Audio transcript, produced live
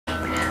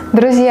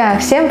Друзья,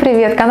 всем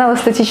привет! Канал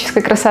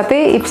эстетической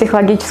красоты и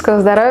психологического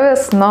здоровья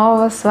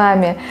снова с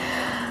вами.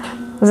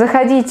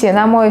 Заходите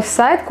на мой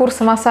сайт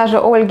курса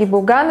массажа Ольги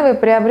Бугановой,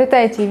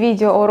 приобретайте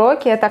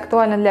видеоуроки. Это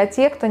актуально для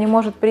тех, кто не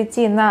может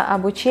прийти на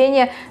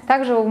обучение.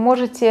 Также вы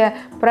можете,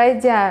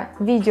 пройдя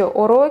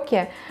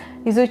видеоуроки,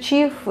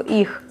 изучив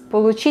их,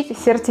 получить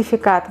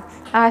сертификат.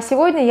 А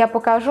сегодня я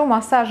покажу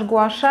массаж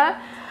Гуаша,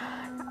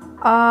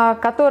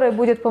 который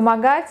будет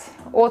помогать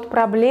от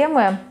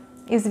проблемы,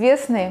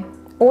 известной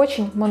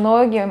очень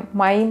многим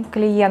моим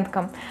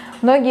клиенткам.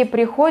 Многие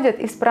приходят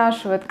и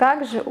спрашивают,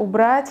 как же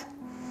убрать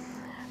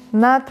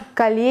над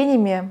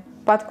коленями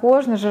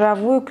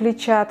подкожно-жировую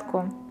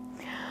клетчатку,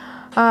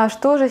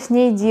 что же с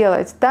ней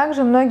делать.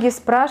 Также многие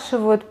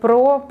спрашивают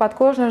про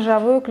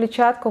подкожно-жировую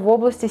клетчатку в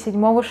области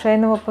 7-го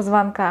шейного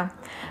позвонка.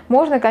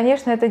 Можно,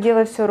 конечно, это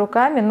делать все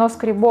руками, но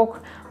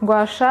скребок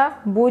Гуаша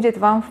будет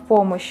вам в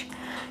помощь.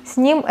 С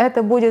ним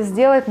это будет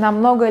сделать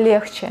намного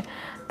легче.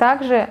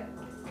 Также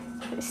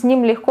с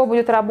ним легко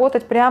будет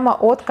работать прямо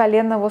от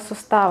коленного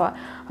сустава.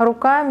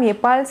 Руками и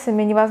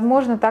пальцами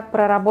невозможно так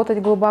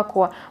проработать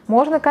глубоко.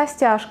 Можно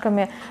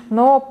костяшками,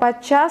 но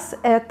подчас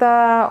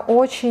это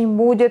очень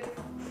будет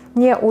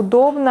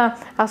неудобно,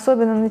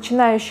 особенно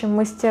начинающим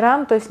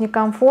мастерам, то есть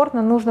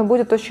некомфортно. Нужно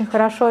будет очень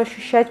хорошо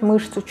ощущать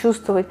мышцу,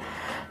 чувствовать,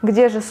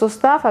 где же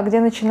сустав, а где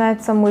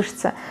начинается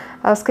мышца.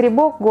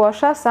 Скребок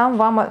Гуаша сам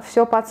вам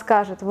все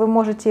подскажет. Вы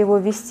можете его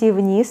ввести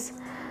вниз,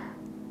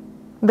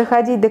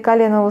 доходить до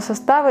коленного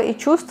сустава и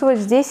чувствовать,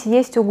 здесь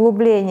есть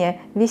углубление,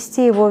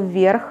 вести его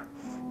вверх.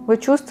 Вы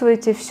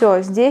чувствуете,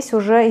 все, здесь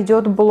уже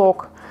идет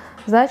блок.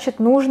 Значит,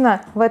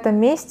 нужно в этом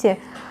месте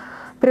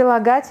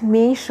прилагать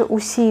меньше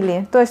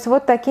усилий. То есть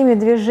вот такими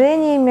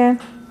движениями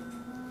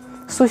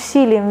с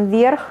усилием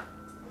вверх,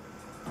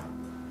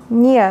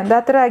 не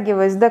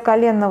дотрагиваясь до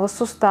коленного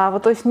сустава,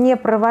 то есть не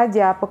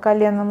проводя по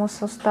коленному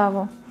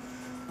суставу,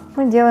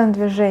 мы делаем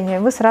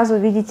движение. Вы сразу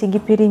видите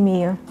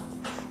гиперемию.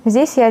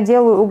 Здесь я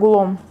делаю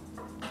углом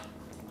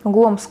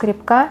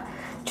скребка.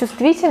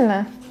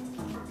 Чувствительно?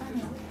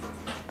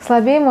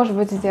 Слабее, может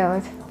быть,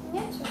 сделать?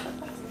 Нет, все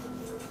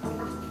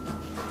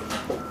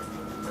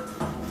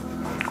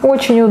супер.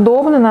 Очень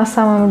удобно на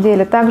самом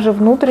деле. Также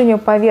внутреннюю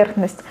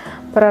поверхность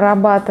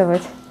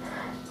прорабатывать.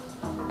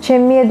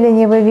 Чем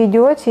медленнее вы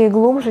ведете и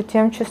глубже,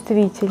 тем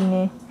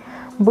чувствительнее.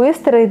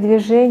 Быстрые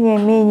движения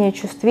менее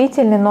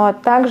чувствительны, но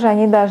также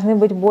они должны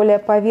быть более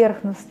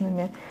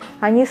поверхностными.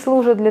 Они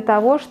служат для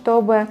того,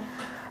 чтобы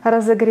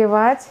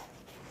разогревать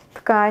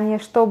ткани,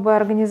 чтобы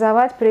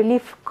организовать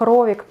прилив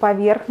крови к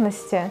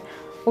поверхности,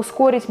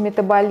 ускорить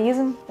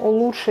метаболизм,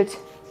 улучшить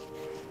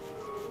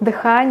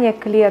дыхание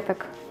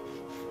клеток.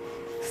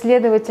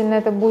 Следовательно,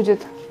 это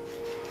будет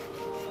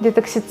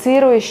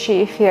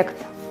детоксицирующий эффект,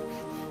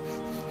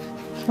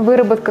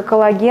 выработка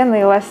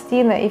коллагена,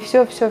 эластина и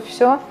все,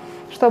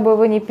 чтобы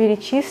вы не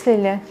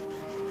перечислили,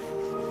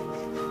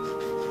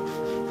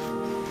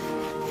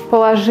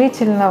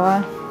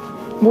 положительного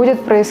будет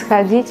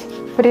происходить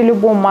при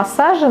любом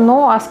массаже.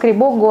 А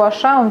скребок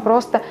Гуаша, он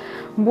просто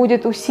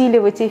будет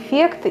усиливать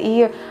эффект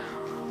и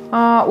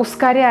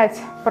ускорять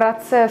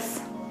процесс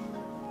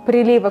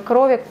прилива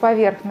крови к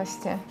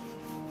поверхности.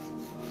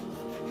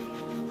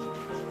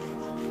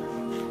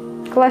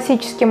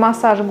 Классический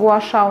массаж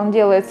Гуаша, он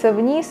делается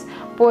вниз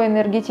по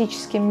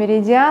энергетическим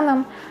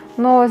меридианам,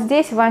 но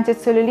здесь в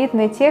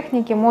антицеллюлитной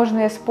технике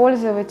можно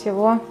использовать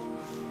его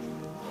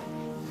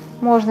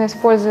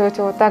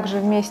также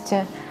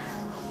вместе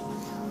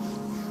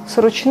с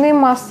ручным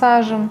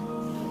массажем,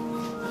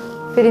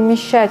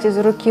 перемещать из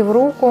руки в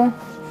руку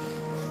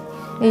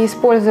и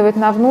использовать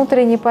на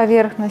внутренней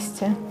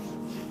поверхности,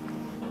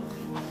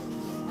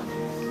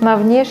 на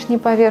внешней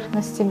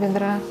поверхности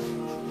бедра.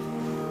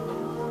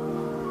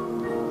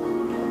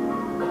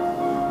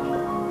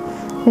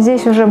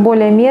 Здесь уже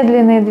более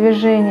медленные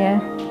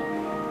движения.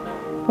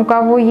 У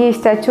кого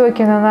есть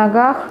отеки на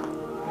ногах,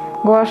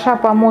 Гуаша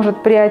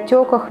поможет при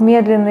отеках,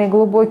 медленные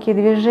глубокие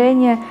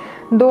движения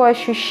до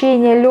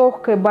ощущения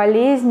легкой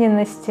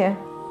болезненности.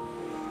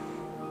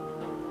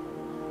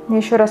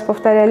 Еще раз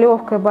повторяю,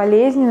 легкой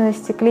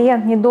болезненности.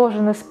 Клиент не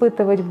должен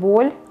испытывать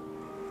боль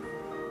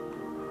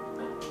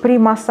при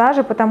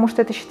массаже, потому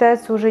что это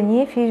считается уже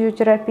не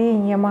физиотерапией,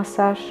 не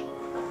массаж.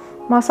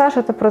 Массаж –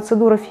 это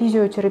процедура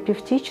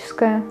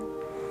физиотерапевтическая,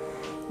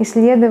 и,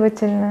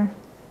 следовательно,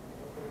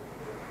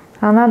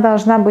 она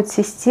должна быть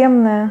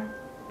системная,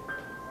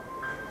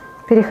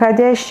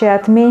 переходящая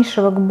от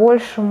меньшего к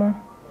большему.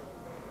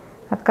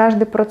 От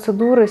каждой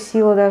процедуры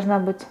сила должна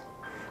быть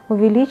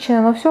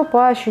увеличена, но все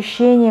по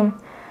ощущениям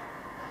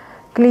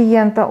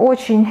клиента.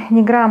 Очень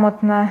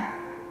неграмотно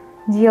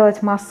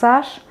делать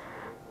массаж,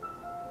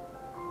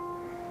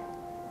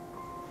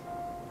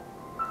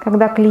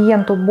 когда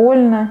клиенту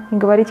больно, и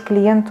говорить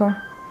клиенту: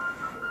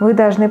 вы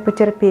должны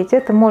потерпеть.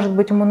 Это может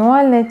быть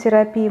мануальная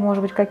терапия,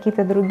 может быть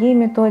какие-то другие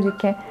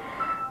методики,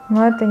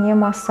 но это не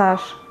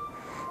массаж.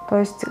 То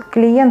есть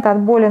клиент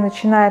от боли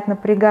начинает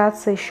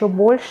напрягаться еще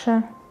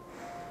больше,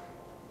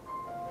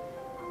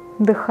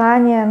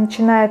 дыхание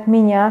начинает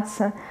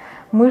меняться.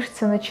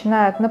 мышцы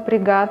начинают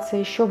напрягаться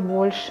еще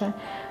больше.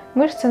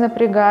 Мышцы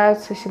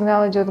напрягаются,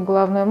 сигнал идет в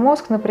головной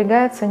мозг,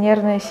 напрягается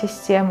нервная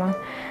система.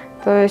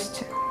 То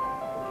есть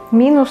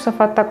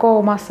минусов от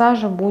такого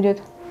массажа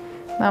будет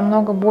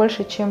намного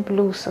больше, чем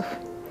плюсов.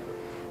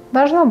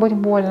 Должно быть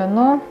больно,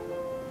 но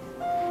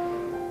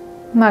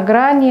на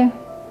грани,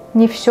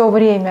 не все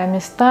время, а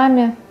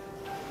местами.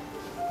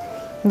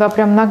 Да,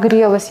 прям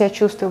нагрелась, я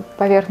чувствую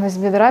поверхность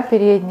бедра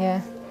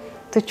передняя.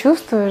 Ты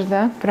чувствуешь,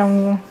 да?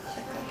 Прям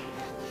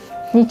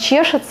не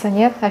чешется,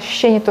 нет?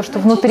 Ощущение то, что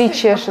внутри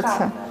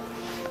чешется.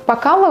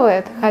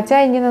 Покалывает,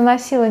 хотя и не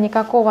наносила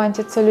никакого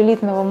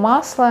антицеллюлитного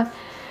масла,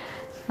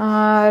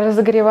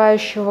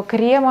 разогревающего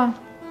крема.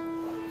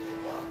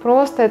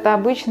 Просто это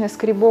обычный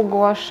скребок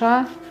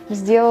гуаша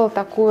сделал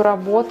такую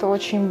работу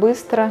очень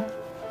быстро.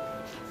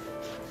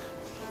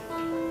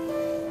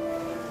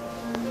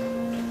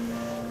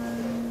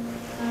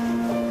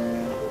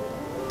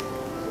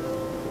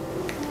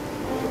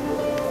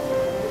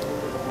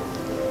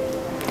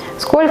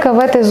 Сколько в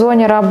этой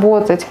зоне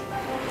работать?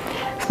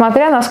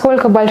 Смотря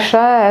насколько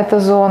большая эта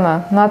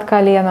зона над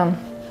коленом.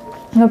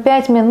 Но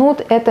 5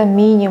 минут это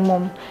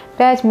минимум.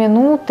 5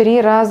 минут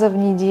 3 раза в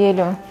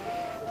неделю.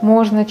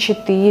 Можно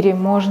 4,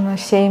 можно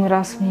 7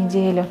 раз в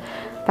неделю.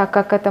 Так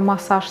как это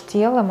массаж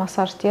тела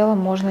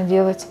можно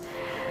делать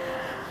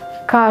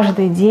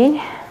каждый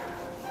день.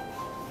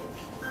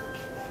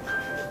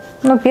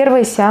 Но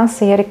первые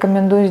сеансы я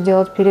рекомендую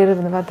сделать перерыв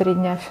 2-3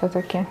 дня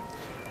все-таки.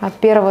 От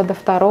 1 до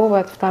 2,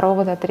 от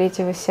 2 до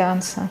 3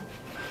 сеанса.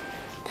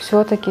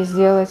 Все-таки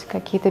сделать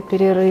какие-то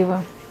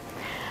перерывы,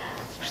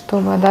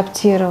 чтобы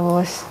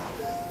адаптировалось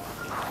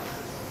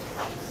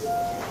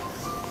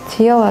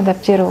тело,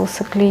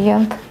 адаптировался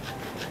клиент.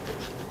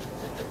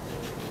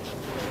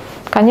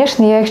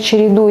 Конечно, я их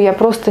чередую, я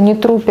просто не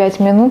тру 5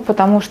 минут,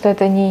 потому что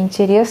это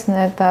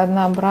неинтересно, это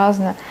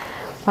однообразно.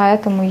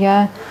 Поэтому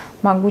я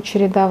могу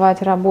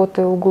чередовать,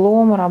 работая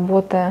углом,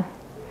 работая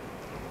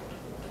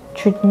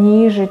чуть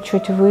ниже,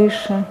 чуть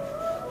выше.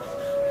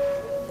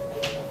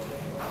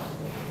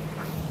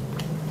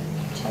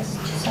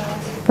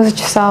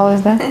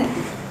 Зачесалась, да?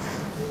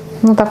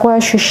 Ну, такое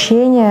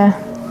ощущение,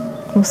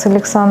 мы с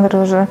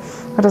Александрой уже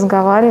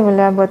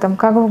разговаривали об этом,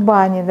 как в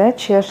бане, да,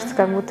 чешется,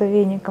 как будто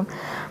веником.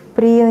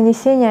 При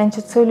нанесении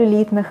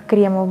антицеллюлитных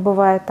кремов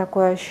бывает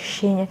такое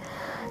ощущение.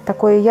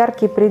 Такой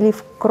яркий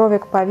прилив крови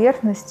к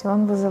поверхности,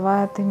 он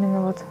вызывает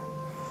именно вот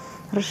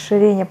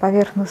расширение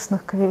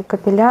поверхностных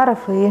капилляров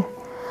и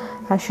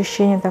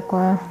ощущение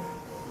такое,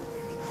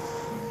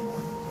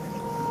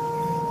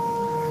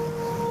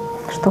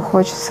 что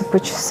хочется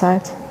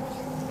почесать.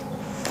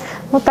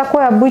 Вот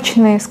такой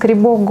обычный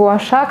скребок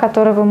гуаша,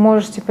 который вы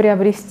можете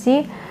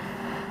приобрести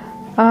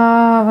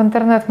в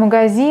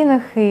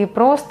интернет-магазинах и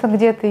просто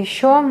где-то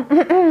еще.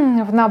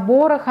 В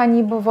наборах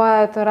они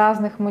бывают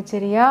разных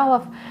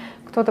материалов.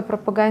 Кто-то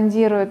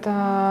пропагандирует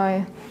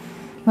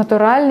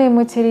натуральные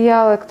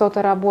материалы,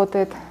 кто-то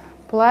работает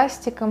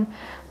пластиком.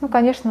 Ну,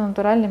 конечно,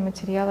 натуральные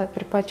материалы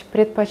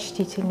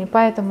предпочтительнее.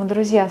 Поэтому,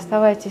 друзья,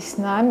 оставайтесь с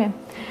нами.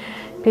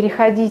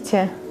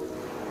 Переходите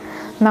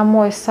на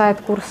мой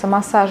сайт курса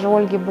массажа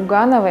Ольги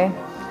Бугановой.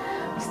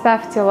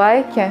 Ставьте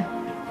лайки.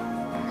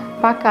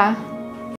 Пока!